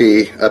 you can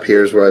see up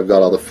here is where I've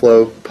got all the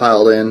flow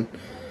piled in.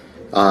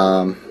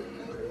 A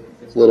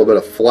little bit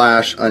of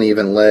flash,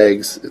 uneven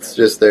legs. It's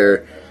just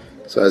there.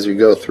 So as you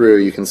go through,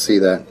 you can see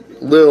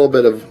that little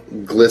bit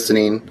of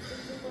glistening.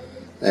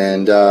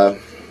 And yeah,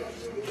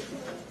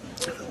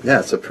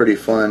 it's a pretty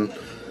fun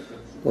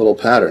little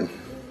pattern.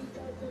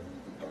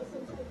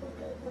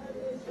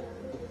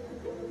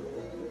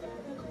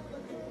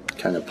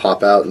 Kind of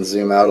pop out and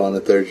zoom out on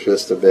it there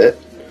just a bit.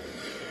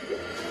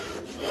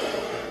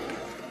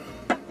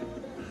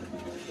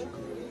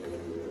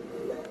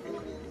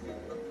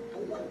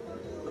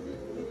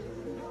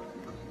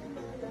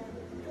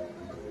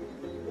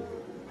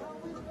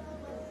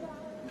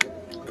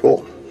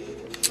 Cool.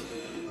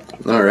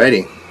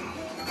 Alrighty.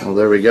 Well,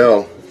 there we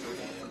go.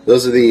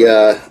 Those are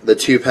the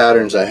 2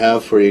 patterns I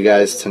have for you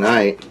guys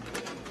tonight.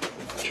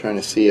 Trying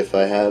to see if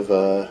I have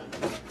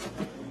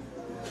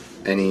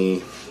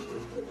any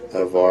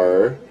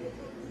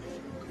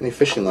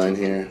fishing line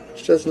here,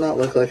 which does not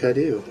look like I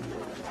do.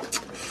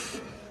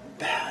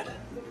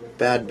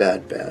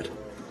 Bad.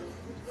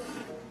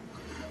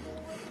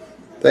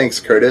 Thanks,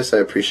 Curtis. I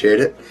appreciate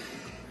it.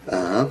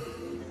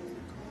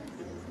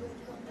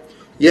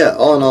 Yeah,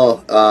 all in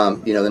all,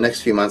 you know, the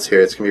next few months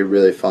here, it's gonna be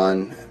really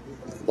fun.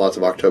 Lots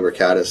of October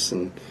caddis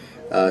and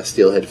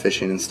steelhead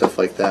fishing and stuff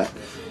like that.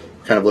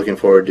 Kind of looking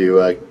forward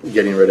to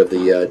getting rid of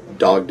the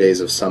dog days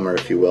of summer,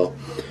 if you will.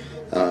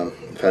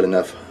 I've had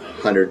enough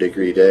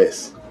 100-degree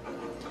days.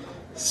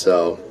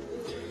 So,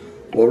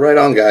 well, right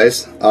on,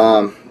 guys.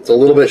 It's a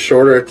little bit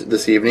shorter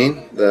this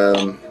evening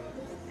than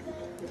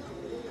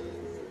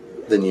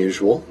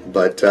usual,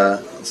 but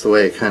it's the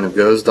way it kind of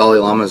goes. Dolly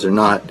llamas are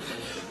not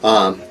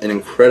an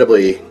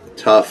incredibly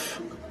tough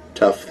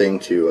thing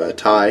to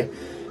tie,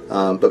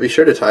 but be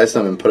sure to tie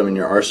some and put them in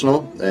your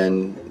arsenal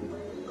and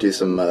do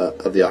some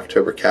of the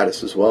October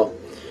caddis as well.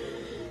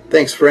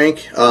 Thanks,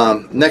 Frank.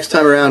 Next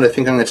time around, I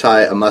think I'm going to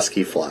tie a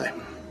musky fly.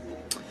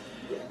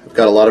 I've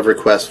got a lot of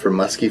requests for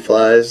musky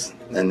flies,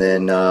 and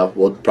then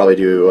we'll probably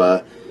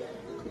do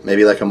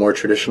maybe like a more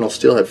traditional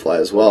steelhead fly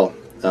as well.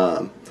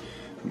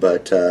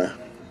 But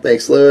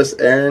thanks, Lewis,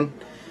 Aaron.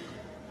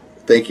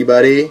 Thank you,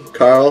 buddy.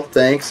 Carl,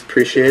 thanks.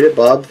 Appreciate it.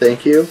 Bob,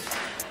 thank you.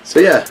 So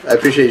yeah, I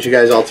appreciate you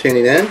guys all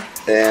tuning in,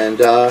 and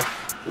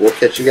we'll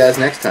catch you guys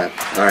next time.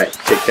 All right,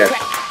 take care.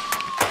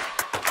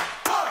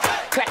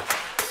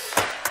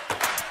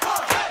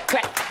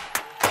 Crack.